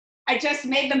I just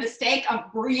made the mistake of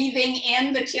breathing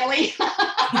in the chili.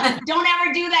 Don't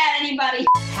ever do that, anybody.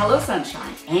 Hello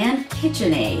Sunshine and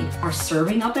KitchenAid are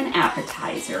serving up an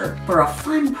appetizer for a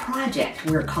fun project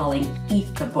we're calling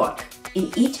Eat the Book.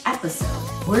 In each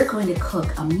episode, we're going to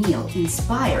cook a meal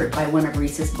inspired by one of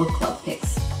Reese's book club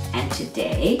picks. And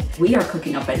today, we are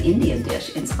cooking up an Indian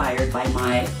dish inspired by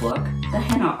my book, The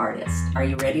Henna Artist. Are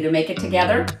you ready to make it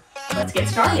together? Let's get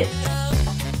started.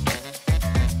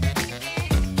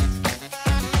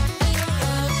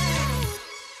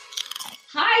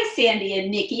 Hi, Sandy and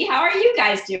Nikki. How are you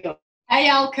guys doing? Hey,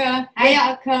 Alka. Hey,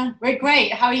 Alka. We're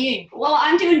great. How are you? Well,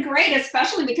 I'm doing great,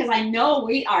 especially because I know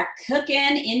we are cooking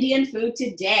Indian food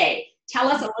today. Tell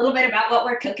us a little bit about what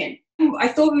we're cooking. I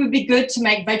thought it would be good to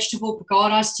make vegetable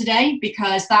pakoras today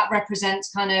because that represents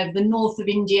kind of the north of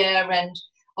India, and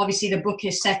obviously the book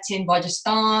is set in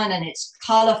Rajasthan and it's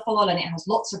colorful and it has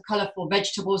lots of colorful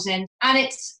vegetables in, and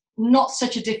it's not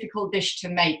such a difficult dish to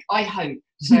make, I hope.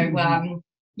 So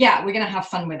yeah, we're going to have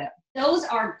fun with it. Those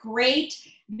are great,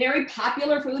 very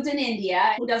popular foods in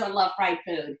India. Who doesn't love fried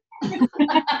food?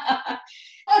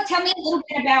 Well, tell me a little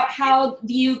bit about how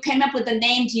you came up with the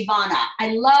name Jivana.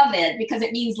 I love it because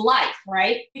it means life,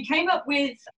 right? We came up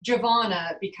with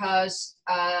Jivana because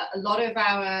a lot of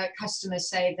our customers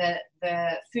say that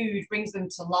the food brings them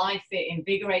to life, it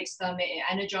invigorates them, it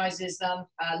energizes them.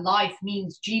 Life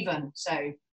means Jivan,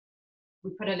 so we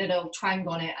put a little twang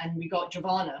on it and we got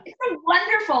Jivana. It's a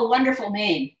wonderful, wonderful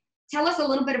name. Tell us a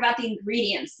little bit about the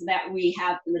ingredients that we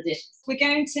have in the dishes. We're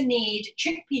going to need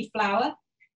chickpea flour.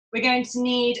 We're going to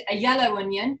need a yellow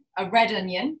onion, a red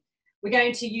onion. We're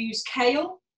going to use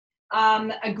kale,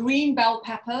 a green bell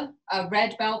pepper, a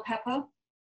red bell pepper,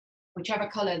 whichever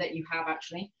color that you have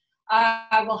actually.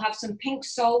 We'll have some pink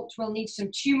salt. We'll need some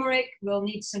turmeric. We'll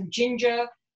need some ginger.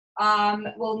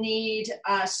 We'll need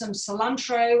some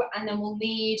cilantro, and then we'll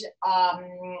need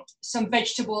some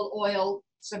vegetable oil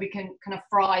so we can kind of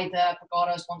fry the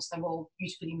pakoras once they're all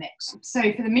beautifully mixed. So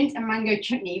for the mint and mango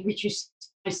chutney, which is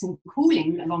nice and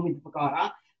cooling along with the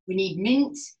pakora, we need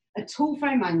mint, a tall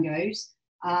fry mangoes,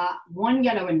 1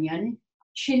 yellow onion,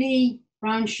 chili,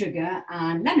 brown sugar,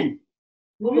 and lemon.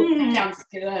 That sounds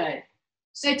good.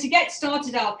 So to get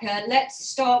started, Alka, let's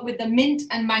start with the mint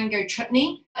and mango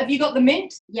chutney. Have you got the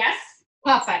mint? Yes.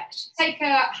 Perfect. Take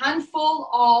a handful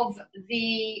of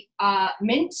the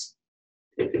mint,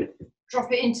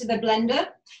 drop it into the blender.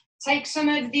 Take some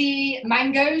of the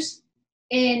mangoes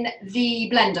in the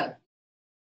blender.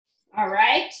 All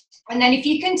right. And then if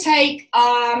you can take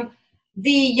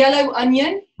the yellow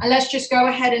onion, and let's just go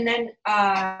ahead and then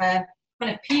kind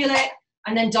of peel it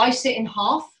and then dice it in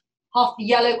half the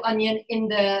yellow onion in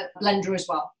the blender as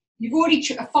well. You've already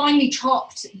finely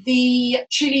chopped the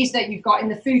chilies that you've got in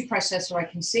the food processor, I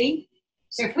can see.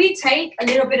 So if we take a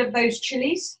little bit of those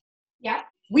chilies, yeah.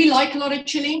 We like a lot of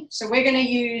chili, so we're going to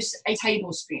use a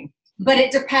tablespoon. But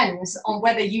it depends on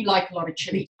whether you like a lot of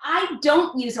chili. I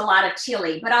don't use a lot of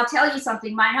chili, but I'll tell you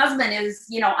something. My husband is,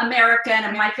 American, and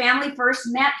when my family first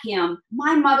met him,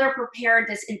 my mother prepared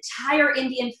this entire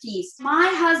Indian feast.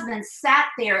 My husband sat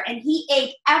there and he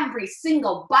ate every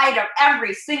single bite of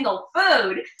every single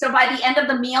food. So by the end of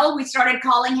the meal, we started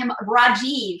calling him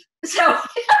Rajiv. So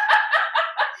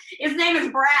his name is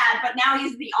Brad, but now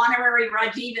he's the honorary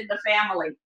Rajiv in the family.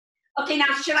 Okay, now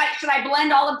should I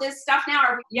blend all of this stuff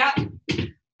now? Yeah.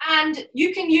 And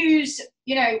you can use,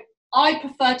 I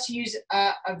prefer to use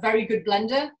a very good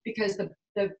blender because the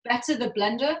better the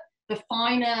blender, the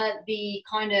finer the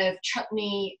kind of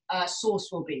chutney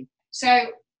sauce will be. So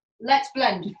let's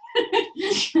blend.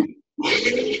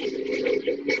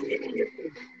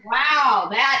 Wow,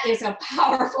 that is a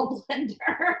powerful blender.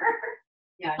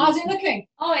 Yeah. How's it looking?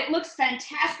 Oh, it looks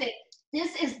fantastic.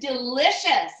 This is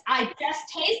delicious. I just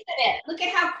tasted it. Look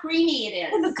at how creamy it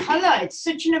is. Oh, the color, it's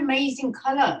such an amazing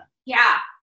color. Yeah.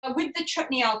 With the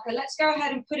chutney, Alka, let's go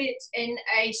ahead and put it in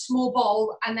a small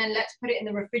bowl and then let's put it in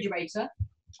the refrigerator.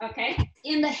 Okay.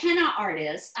 In the Henna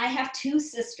Artist, I have two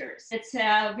sisters. It's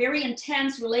a very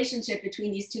intense relationship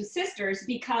between these two sisters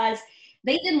because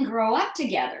they didn't grow up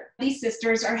together. These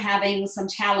sisters are having some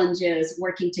challenges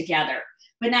working together.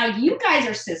 But now you guys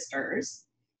are sisters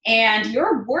and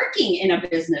you're working in a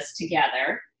business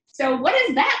together. So what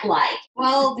is that like?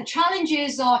 Well, the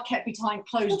challenges are kept behind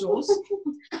closed doors.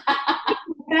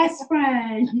 Best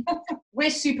friend.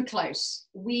 We're super close.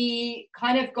 We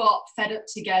kind of got fed up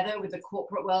together with the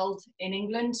corporate world in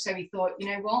England. So we thought, you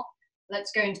know what,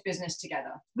 let's go into business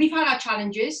together. We've had our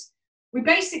challenges, We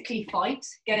basically fight,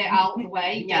 get it out of the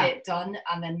way, get it done,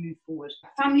 and then move forward.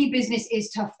 Family business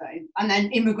is tough though, and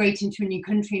then immigrating to a new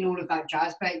country and all of that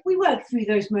jazz, but we work through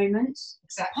those moments.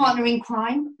 Exactly. Partner in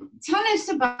crime. Tell us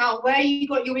about where you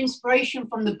got your inspiration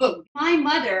from the book. My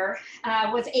mother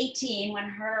was 18 when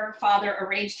her father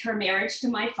arranged her marriage to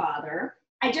my father.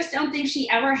 I just don't think she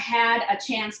ever had a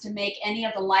chance to make any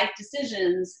of the life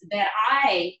decisions that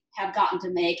I have gotten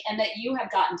to make and that you have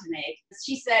gotten to make.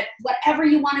 She said, whatever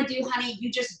you want to do, honey,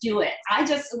 you just do it. I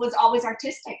just was always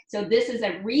artistic. So this is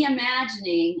a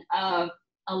reimagining of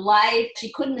a life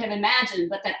she couldn't have imagined,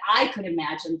 but that I could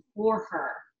imagine for her.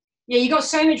 Yeah, you got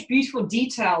so much beautiful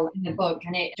detail in the book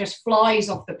and it just flies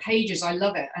off the pages. I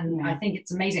love it. And I think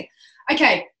it's amazing.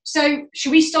 Okay, so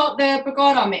should we start the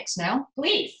bagada mix now?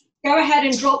 Please. Go ahead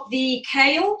and drop the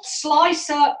kale, slice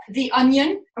up the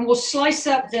onion, and we'll slice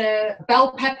up the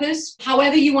bell peppers.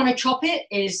 However you want to chop it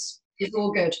is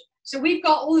all good. So we've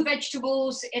got all the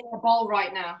vegetables in a bowl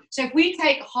right now. So if we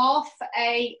take half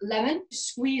a lemon,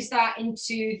 squeeze that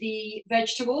into the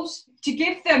vegetables to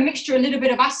give the mixture a little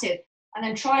bit of acid, and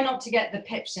then try not to get the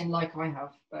pips in like I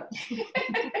have. But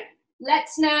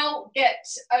let's now get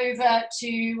over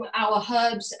to our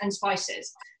herbs and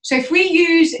spices. So if we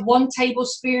use 1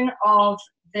 tablespoon of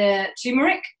the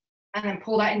turmeric and then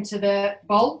pour that into the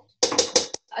bowl,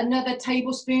 another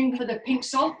tablespoon for the pink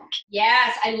salt.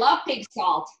 Yes, I love pink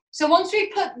salt. So once we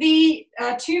put the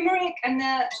turmeric and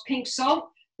the pink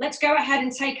salt, let's go ahead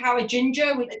and take our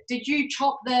ginger. Did you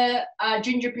chop the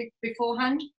ginger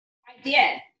beforehand? I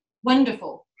did.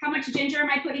 Wonderful. How much ginger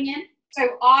am I putting in?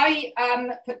 So I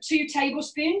put 2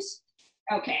 tablespoons.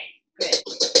 Okay, good.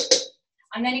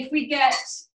 And then if we get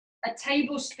a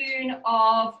tablespoon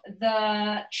of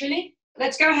the chili,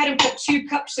 let's go ahead and put 2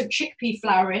 cups of chickpea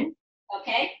flour in.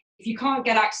 Okay. If you can't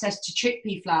get access to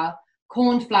chickpea flour,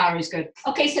 corn flour is good.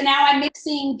 Okay, so now I'm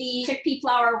mixing the chickpea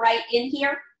flour right in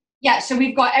here. Yeah, so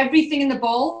we've got everything in the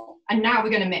bowl, and now we're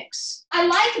going to mix. I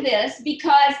like this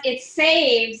because it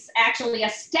saves actually a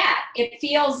step. It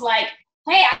feels like,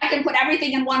 hey, I can put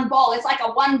everything in one bowl. It's like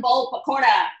a 1 bowl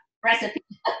pakora recipe.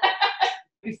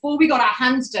 Before we got our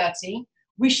hands dirty,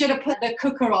 we should have put the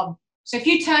cooker on. So if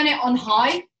you turn it on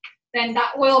high, then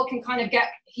that oil can kind of get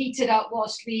heated up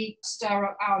whilst we stir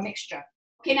up our mixture.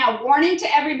 Okay, now warning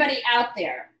to everybody out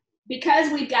there,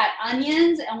 because we've got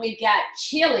onions and we've got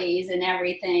chilies and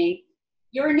everything,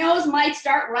 your nose might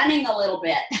start running a little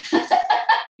bit.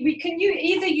 We can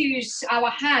either use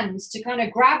our hands to kind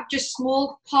of grab just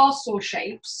small parcel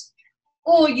shapes,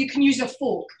 or you can use a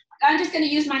fork. I'm just going to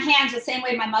use my hands the same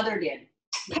way my mother did.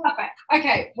 Perfect.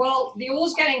 Okay, well, the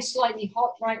oil's getting slightly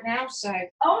hot right now, so.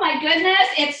 Oh my goodness,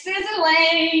 it's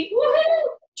sizzling. Woohoo!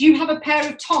 Do you have a pair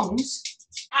of tongs?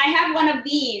 I have one of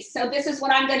these, so this is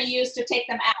what I'm going to use to take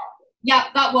them out. Yeah,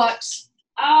 that works.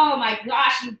 Oh my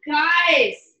gosh, you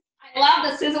guys. I love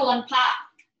the sizzle and pop.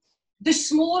 The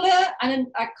smaller and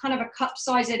a kind of a cup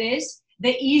size it is,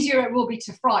 the easier it will be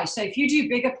to fry. So if you do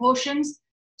bigger portions,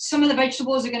 some of the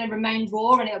vegetables are going to remain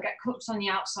raw and it'll get cooked on the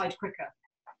outside quicker.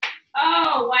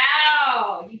 Oh,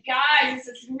 wow. You guys, this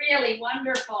is really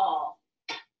wonderful.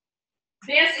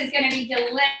 This is going to be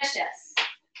delicious.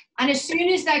 And as soon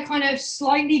as they're kind of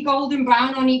slightly golden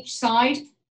brown on each side,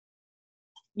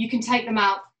 you can take them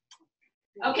out.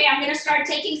 Okay, I'm going to start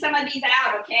taking some of these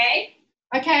out, okay?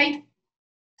 Okay.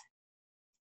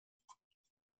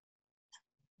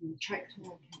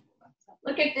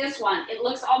 Look at this one. It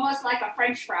looks almost like a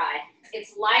French fry.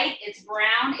 It's light, it's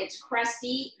brown, it's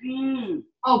crusty. Mmm.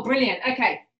 Oh, brilliant.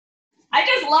 Okay. I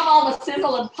just love all the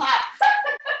sizzle and pop.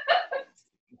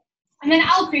 And then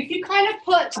Alka, if you kind of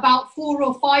put about 4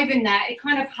 or 5 in there, it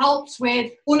kind of helps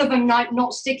with all of them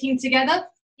not sticking together.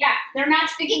 Yeah, they're not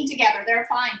sticking together. They're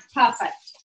fine. Perfect.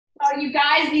 So you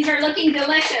guys, these are looking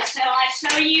delicious. So I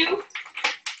show you.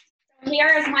 Here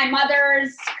is my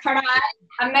mother's karai.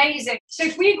 Amazing. So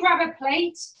if we grab a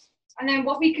plate, and then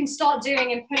what we can start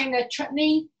doing and putting the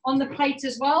chutney on the plate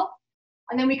as well.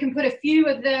 And then we can put a few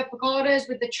of the pagadas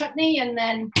with the chutney, and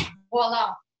then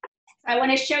voila. I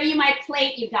want to show you my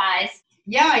plate, you guys.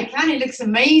 Yeah, I can. It looks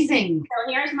amazing.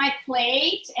 So here's my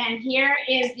plate, and here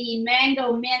is the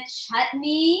mango mint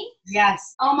chutney.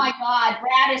 Yes. Oh my God,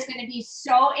 Brad is going to be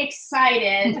so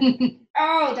excited.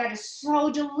 Oh, that is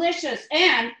so delicious.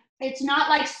 And it's not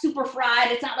like super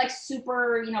fried. It's not like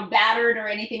super, battered or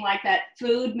anything like that.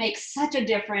 Food makes such a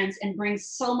difference and brings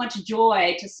so much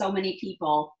joy to so many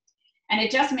people. And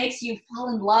it just makes you fall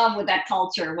in love with that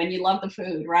culture when you love the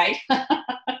food, right?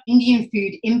 Indian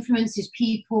food influences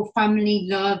people, family,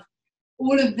 love,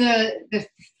 all of the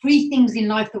free things in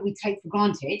life that we take for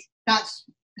granted. That's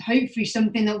hopefully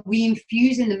something that we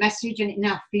infuse in the message and in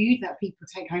our food that people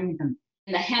take home with them.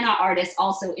 And the Henna Artist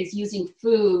also is using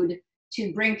food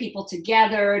to bring people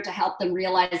together, to help them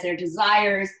realize their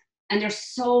desires. And there's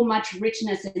so much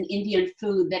richness in Indian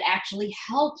food that actually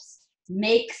helps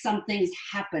make some things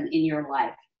happen in your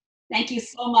life. Thank you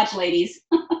so much, ladies.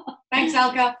 Thanks,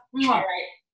 Alka. All right.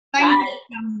 Thank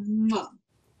you.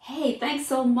 Hey, thanks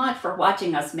so much for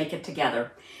watching us make it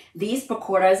together. These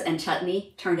pakoras and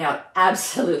chutney turned out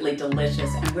absolutely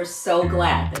delicious, and we're so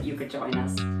glad that you could join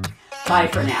us. Bye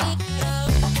for now.